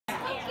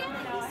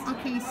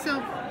Okay,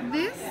 so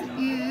this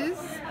is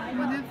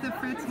one of the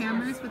Fretz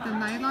hammers with the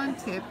nylon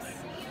tips,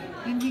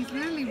 and he's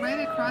literally right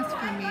across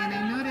from me, and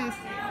I noticed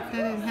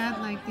that it had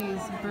like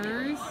these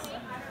burrs,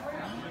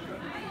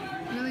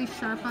 really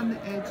sharp on the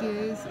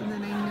edges, and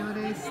then I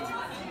noticed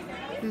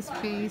this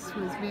face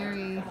was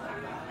very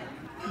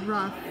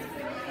rough.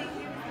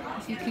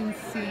 As you can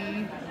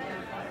see,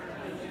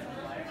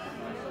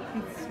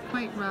 it's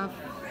quite rough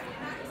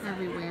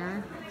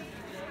everywhere.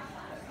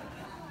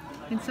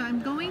 And so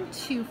I'm going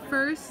to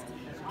first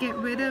get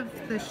rid of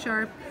the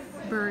sharp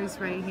burrs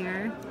right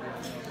here.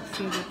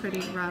 See, they're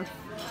pretty rough.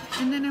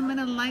 And then I'm going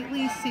to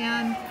lightly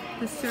sand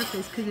the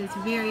surface because it's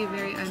very,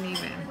 very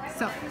uneven.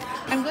 So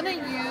I'm going to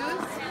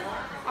use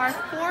our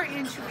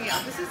 4-inch reel.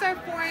 This is our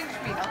 4-inch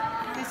reel.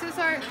 This is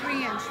our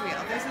 3-inch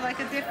reel. There's like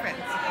a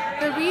difference.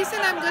 The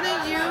reason I'm going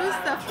to use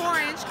the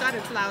 4-inch, God,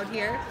 it's loud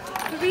here.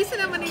 The reason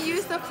I'm going to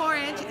use the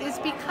 4-inch is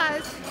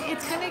because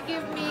it's going to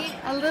give me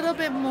a little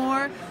bit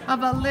more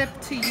of a lip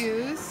to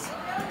use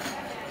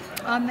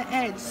on the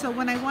edge. So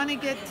when I want to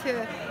get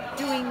to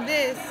doing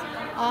this,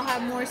 I'll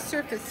have more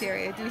surface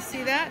area. Do you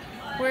see that?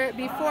 Where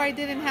before I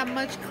didn't have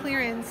much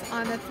clearance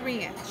on a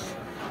 3-inch.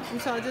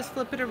 And so I'll just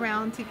flip it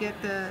around to get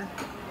the...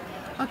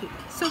 Okay,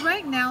 so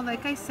right now,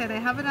 like I said, I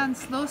have it on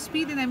slow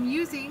speed and I'm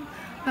using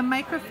the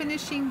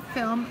Microfinishing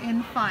film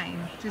in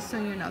fine, just so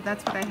you know.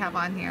 That's what I have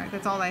on here.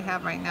 That's all I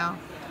have right now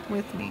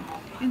with me.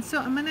 And so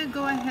I'm going to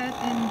go ahead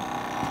and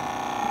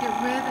get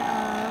rid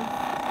of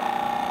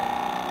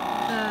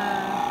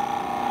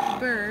the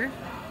burr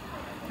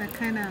that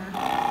kind of,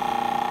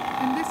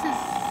 and this is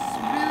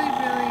really,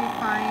 really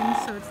fine,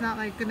 so it's not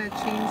like going to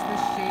change the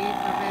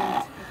shape of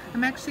it.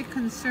 I'm actually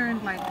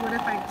concerned, like, what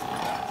if I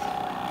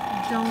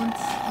don't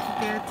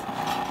get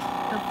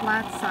the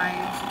flat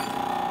side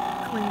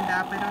cleaned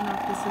up? I don't know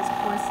if this is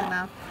coarse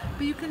enough,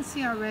 but you can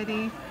see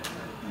already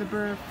the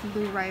burr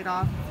flew right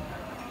off.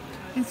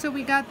 And so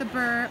we got the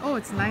burr. Oh,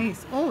 it's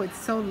nice. Oh, it's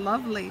so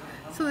lovely.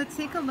 So let's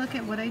take a look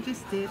at what I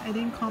just did. I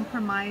didn't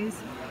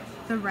compromise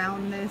the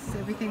roundness.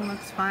 Everything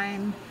looks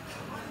fine.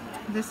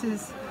 This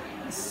is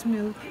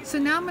smooth. So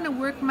now I'm going to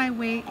work my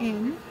way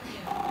in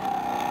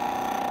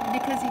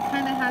because he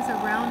kind of has a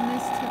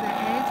roundness to the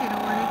edge. I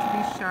don't want it to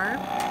be sharp.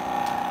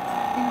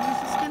 And I'm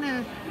just going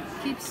to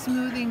keep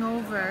smoothing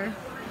over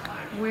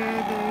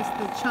where there's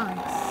the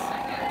chunks.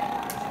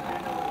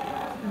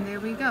 And there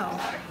we go.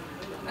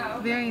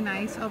 Very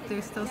nice. Oh,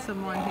 there's still some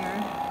more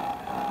here.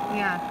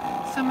 Yeah.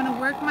 So I'm going to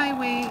work my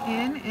way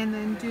in and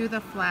then do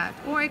the flat.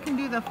 Or I can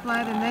do the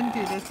flat and then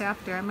do this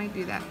after. I might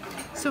do that.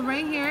 So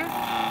right here,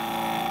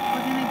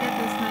 we're going to get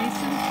this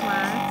nice and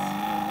flat.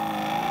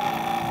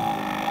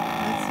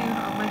 Let's see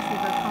how much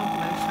we've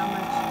accomplished. How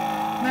much.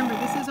 Remember,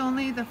 this is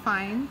only the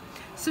fine.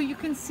 So you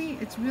can see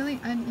it's really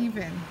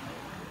uneven.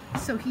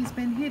 So he's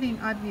been hitting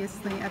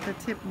obviously at the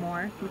tip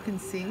more, you can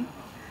see.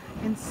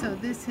 And so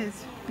this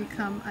has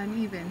become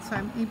uneven. So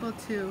I'm able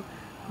to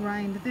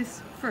grind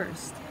this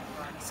first.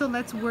 So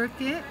let's work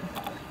it.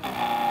 So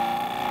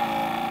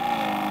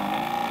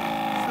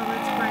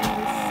let's grind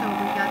this so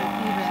we got it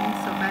even.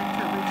 So back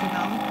to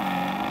original.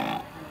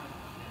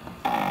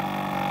 I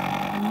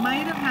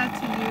might have had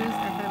to use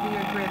a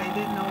heavier grit. I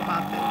didn't know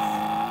about this.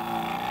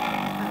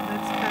 But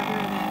let's feather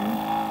it in.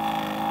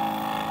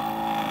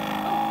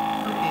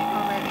 Okay,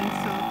 already.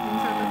 So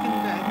things are looking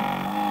good.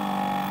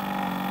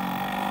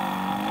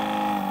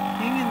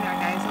 Hang in there,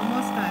 guys.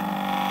 Almost done.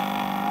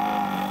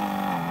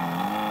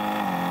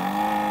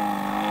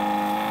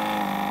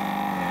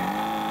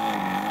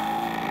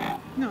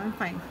 No, I'm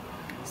fine.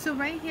 So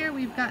right here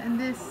we've gotten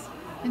this,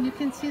 and you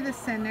can see the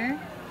center.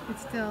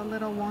 It's still a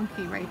little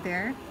wonky right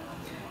there.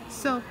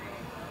 So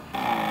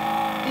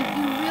if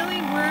you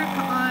really work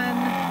on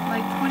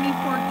like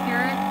 24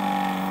 karat,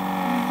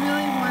 you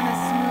really want to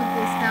smooth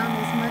this down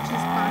as much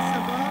as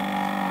possible.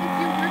 If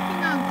you're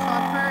working on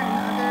copper and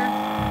other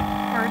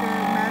harder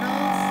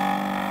metals,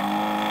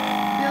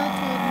 Bill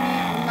told me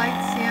a light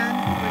sand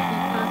would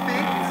be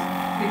perfect.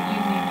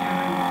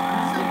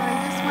 So but I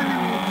just want to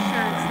make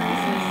sure it's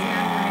nice and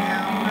sanded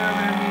now.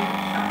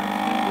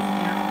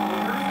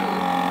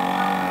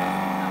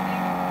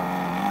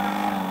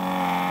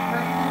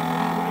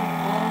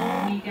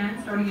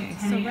 Okay,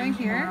 so right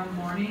here,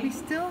 we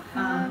still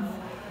have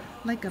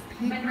like a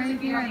pig right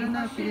here. I don't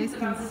know if you guys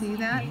can see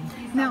that.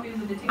 Now,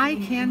 I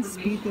can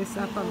speed this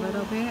up a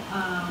little bit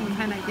and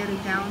kind of get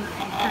it down.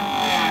 Kind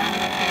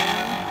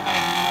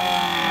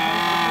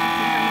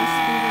of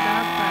speed it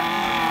up, but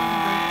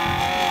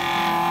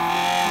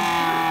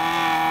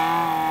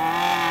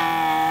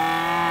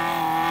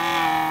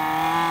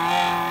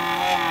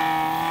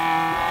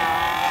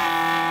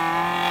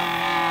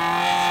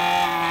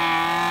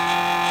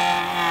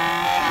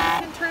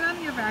you can turn on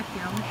your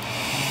vacuum.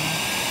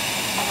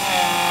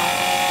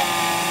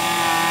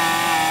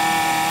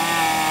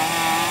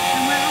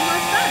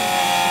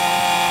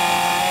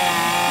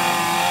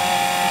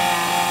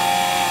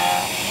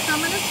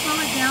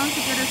 To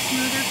get a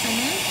smoother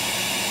finish.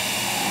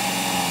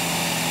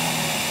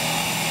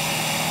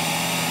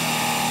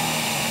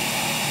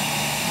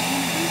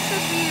 And this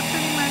should be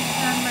pretty much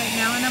done right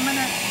now, and I'm going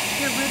to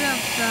get rid of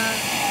the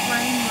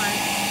grain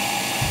marks,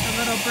 the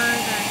little burr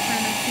that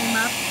kind of came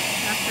up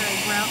after I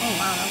ground. Oh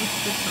wow, that was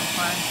good so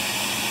far.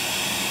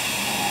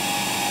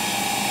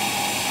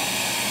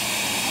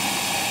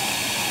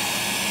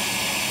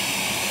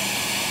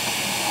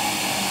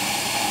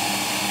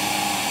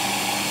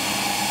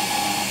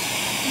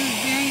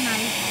 Very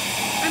nice.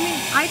 I mean,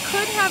 I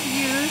could have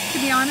used, to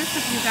be honest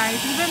with you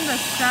guys, even the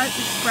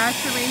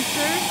scratch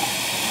eraser.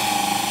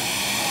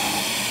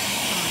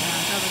 Oh yeah,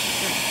 that looks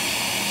good.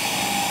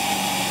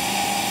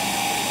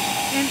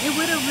 And it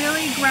would have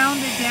really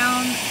ground it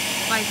down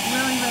like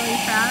really, really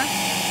fast.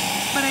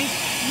 But I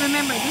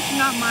remember, this is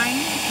not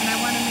mine, and I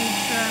want to make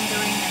sure I'm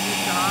doing a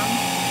good job.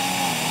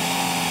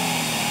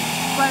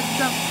 But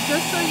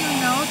just so you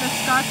know, the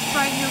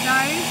Scotch-Brite, you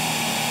guys,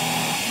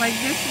 like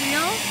this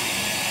wheel,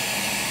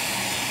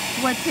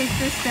 would take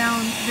this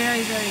down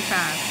very, very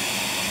fast.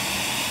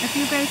 If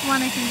you guys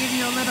want, I can give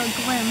you a little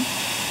glimpse,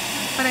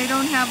 but I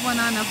don't have one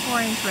on a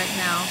 4-inch right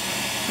now.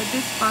 But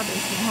this bothers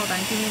me. Hold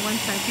on, give me 1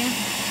 second.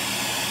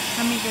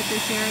 Let me get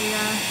this area.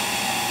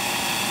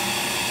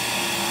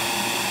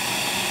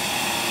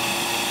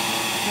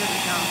 There we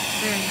go.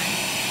 Very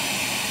nice.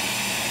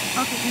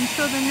 Okay, and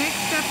so the next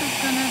step is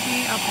going to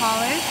be a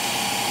polish.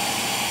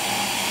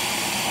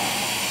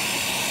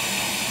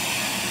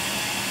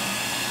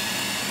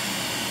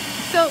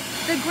 So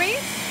the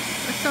grains,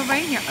 so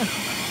right here,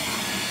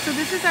 so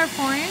this is our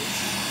 4-inch,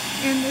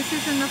 and this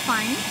is in the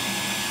fine,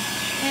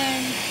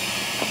 and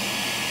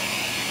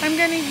I'm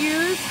going to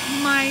use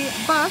my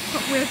buff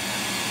with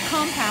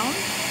compound,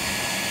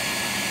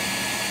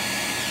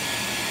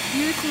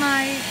 use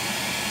my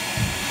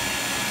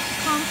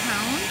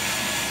compound,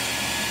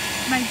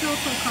 my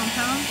JOOLTOOL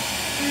compound,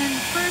 and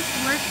first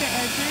work the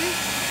edges.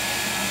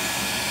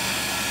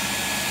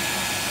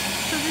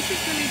 So this is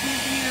going to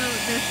give you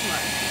this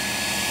look.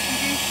 You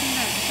guys see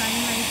that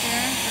shine right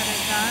there that I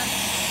got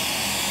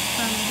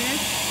from this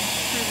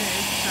to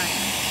this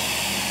shine.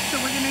 So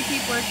we're going to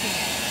keep working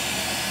it.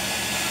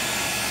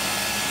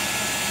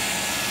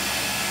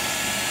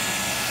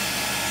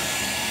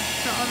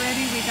 So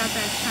already we got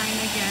that shine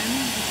again.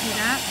 You see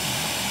that?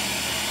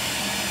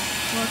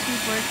 We'll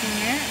keep working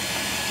it.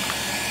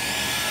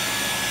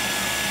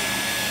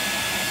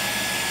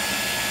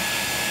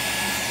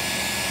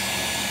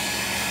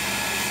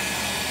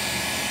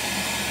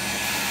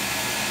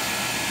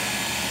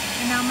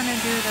 And now I'm going to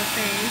do the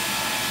face.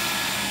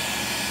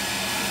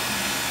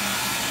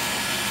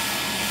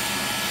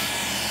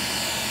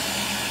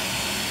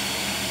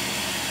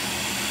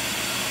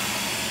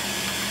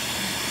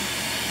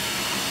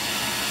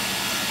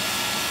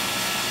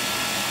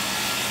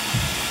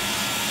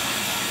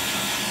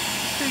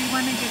 So you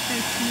want to get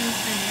this smooth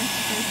finish.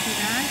 You guys see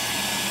that?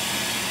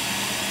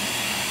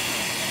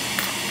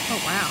 Oh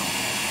wow.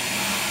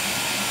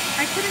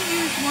 I could have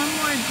used one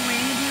more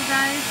grade, you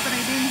guys, but I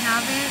didn't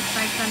have it,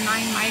 like the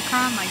 9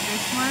 micron, like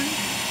this one,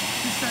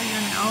 just so you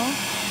know.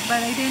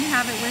 But I didn't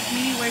have it with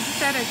me. We're just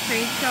at a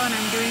trade show and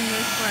I'm doing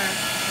this for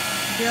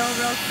Bill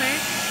real quick.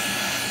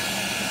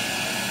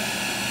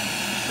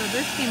 So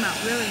this came out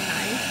really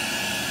nice.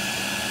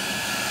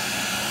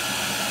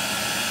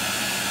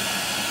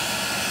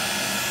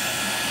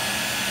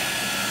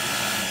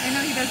 I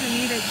know he doesn't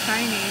need it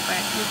shiny,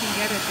 but you can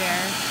get it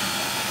there.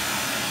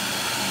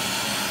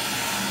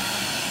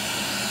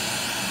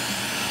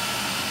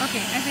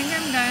 Okay, I think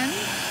I'm done.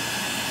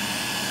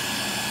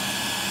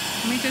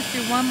 Let me just do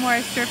one more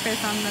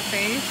surface on the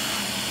face,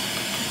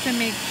 just to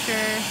make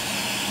sure.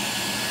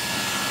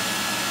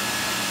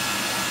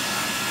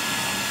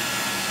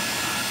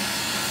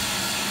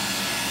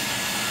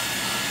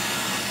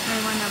 I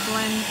want to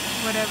blend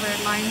whatever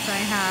lines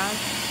I have.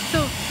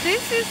 So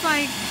this is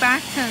like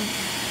back to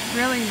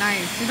really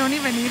nice. You don't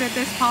even need it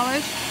this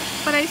polish,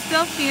 but I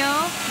still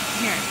feel,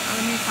 here,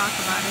 let me talk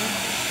about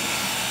it.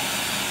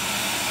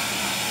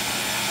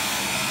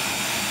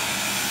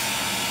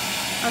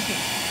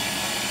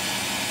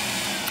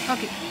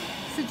 Okay,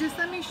 so just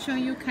let me show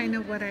you kind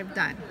of what I've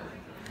done.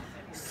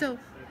 So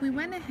we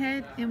went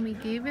ahead and we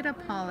gave it a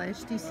polish.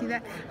 Do you see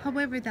that?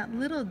 However, that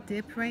little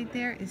dip right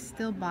there is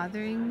still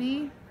bothering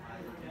me.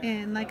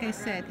 And like I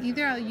said,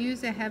 either I'll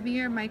use a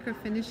heavier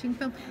microfinishing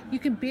film. You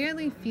can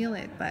barely feel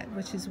it, but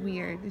which is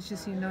weird. It's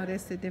just you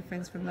notice the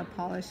difference from the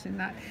polish and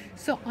not.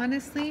 So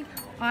honestly,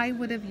 I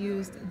would have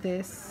used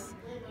this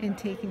and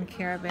taken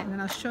care of it.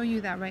 And I'll show you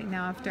that right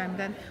now after I'm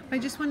done. But I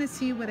just want to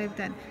see what I've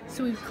done.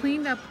 So we've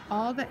cleaned up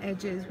all the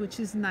edges,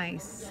 which is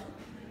nice.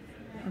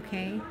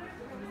 Okay.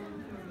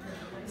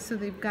 So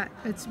they've got,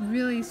 it's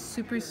really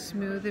super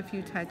smooth if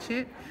you touch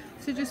it.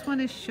 So just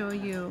want to show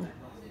you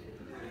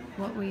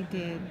what we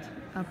did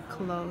up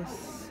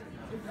close.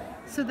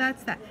 So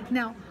that's that.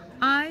 Now,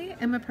 I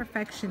am a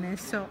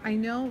perfectionist, so I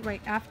know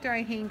right after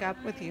I hang up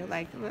with you,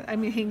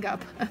 hang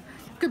up,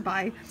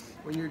 goodbye.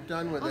 When you're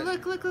done with it. Oh,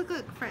 look,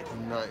 Fred.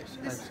 Nice,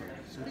 excellent.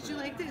 Super. Did you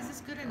like this? Is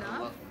this good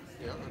enough?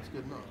 Yeah, that's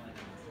good enough.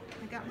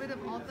 I got rid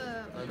of all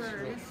the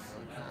burrs.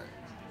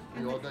 Okay.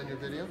 You all done your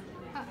video?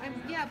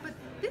 Yeah, but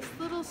this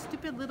little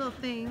stupid little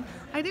thing,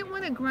 I didn't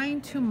want to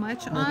grind too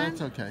much No, on.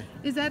 that's okay.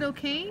 Is that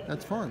okay?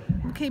 That's fine.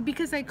 Okay,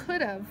 because I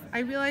could have. I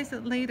realized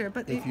it later,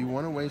 but If you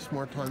want to waste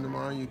more time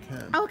tomorrow, you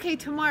can. okay,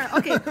 tomorrow.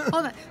 Okay,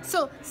 hold on.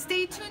 So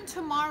stay tuned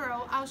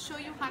tomorrow. I'll show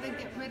you how to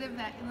get rid of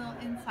that little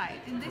inside.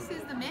 And this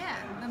is the man,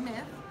 the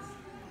myth,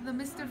 the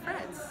Mr.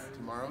 Fretz.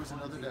 Tomorrow's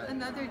another day.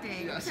 Another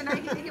day. Yes.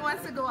 Tonight he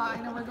wants to go out.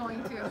 I know we're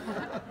going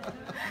to.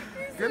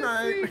 Good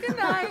night. Good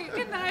night.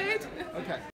 Good night. Okay.